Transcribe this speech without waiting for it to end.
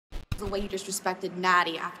the way you disrespected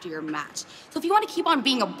Natty after your match. So if you want to keep on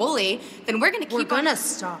being a bully, then we're gonna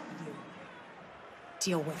stop you.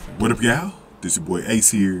 Deal with it. What up, y'all? This your boy Ace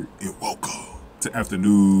here, and welcome to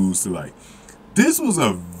Afternoons Tonight. This was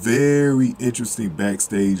a very interesting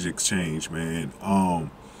backstage exchange, man.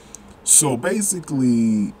 So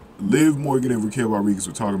basically, Liv Morgan and Raquel Rodriguez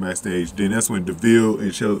were talking backstage. Then that's when Deville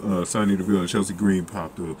and Sonya Deville and Chelsea Green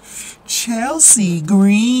popped up. Chelsea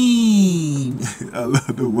Green. I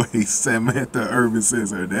love the way Samantha Urban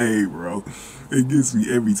says her name, bro. It gets me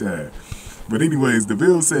every time. But anyways,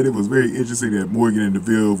 Deville said it was very interesting that Morgan and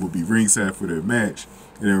Deville would be ringside for their match.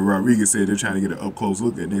 And then Rodriguez said they're trying to get an up-close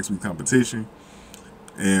look at next week's competition.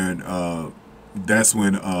 And that's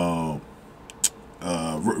when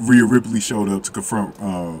Rhea Ripley showed up to confront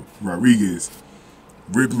Rodriguez.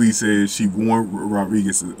 Ripley said she warned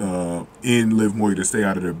Rodriguez and Liv Morgan to stay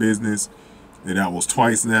out of their business. And that was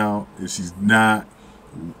twice now. And she's not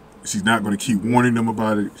going to keep warning them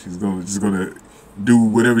about it. She's just going to do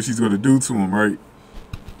whatever she's going to do to them, right?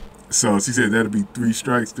 So she said that'll be three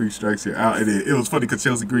strikes you're out. And it was funny because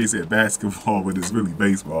Chelsea Green said basketball, but it's really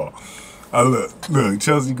baseball. Look,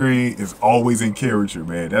 Chelsea Green is always in character,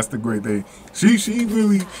 man. That's the great thing. She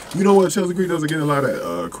really, you know what, Chelsea Green doesn't get a lot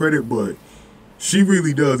of credit, but she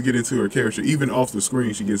really does get into her character. Even off the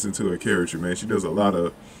screen, she gets into her character, man. She does a lot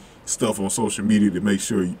of stuff on social media to make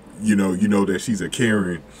sure you know that she's a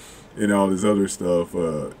Karen and all this other stuff,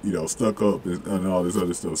 stuck up and all this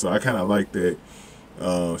other stuff. So I kind of like that.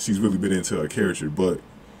 She's really been into her character, but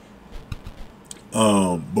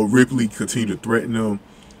Ripley continued to threaten them,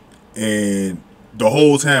 and the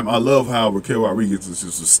whole time I love how Raquel Rodriguez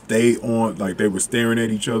just stayed on, like they were staring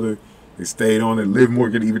at each other. They stayed on it. Liv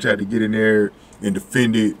Morgan even tried to get in there and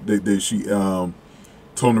defended that she told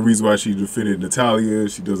them the reason why she defended Natalya.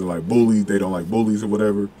 She doesn't like bullies. They don't like bullies or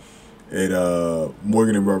whatever. And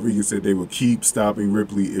Morgan and Rodriguez said they would keep stopping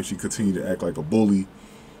Ripley if she continued to act like a bully.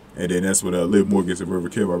 And then that's when Liv Morgan and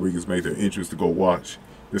Raquel Rodriguez made their entrance to go watch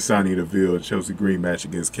the Sonya Deville and Chelsea Green match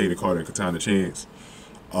against Katie Carter and Katana Chance.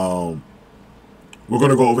 We're going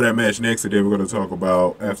to go over that match next, and then we're going to talk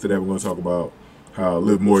about, after that, we're going to talk about how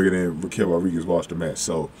Liv Morgan and Raquel Rodriguez watched the match.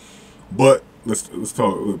 So, but let's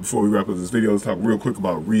talk, before we wrap up this video, let's talk real quick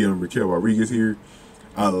about Rhea and Raquel Rodriguez here.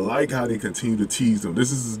 I like how they continue to tease them.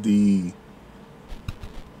 This is the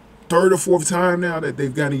third or fourth time now that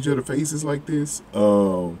they've gotten each other faces like this.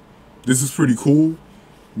 This is pretty cool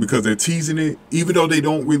because they're teasing it, even though they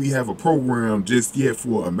don't really have a program just yet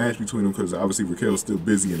for a match between them, because obviously Raquel's still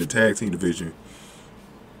busy in the tag team division.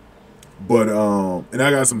 But and I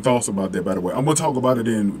got some thoughts about that, by the way. I'm gonna talk about it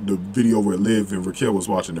in the video where Liv and Raquel was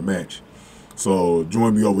watching the match, so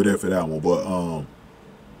join me over there for that one. But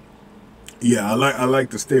yeah, I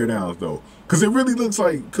like the stare downs though, because it really looks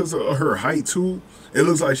like, because of her height too, it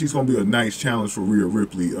looks like she's gonna be a nice challenge for Rhea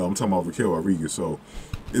Ripley. I'm talking about Raquel Rodriguez, so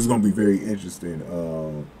it's gonna be very interesting.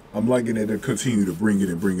 I'm liking that they continue to bring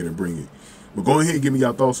it. But go ahead and give me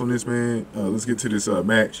your thoughts on this, man. Let's get to this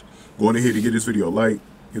match. Go on ahead and get this video a like.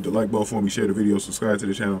 Hit the like button for me, share the video, subscribe to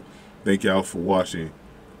the channel. Thank y'all for watching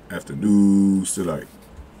Afternoons Tonight.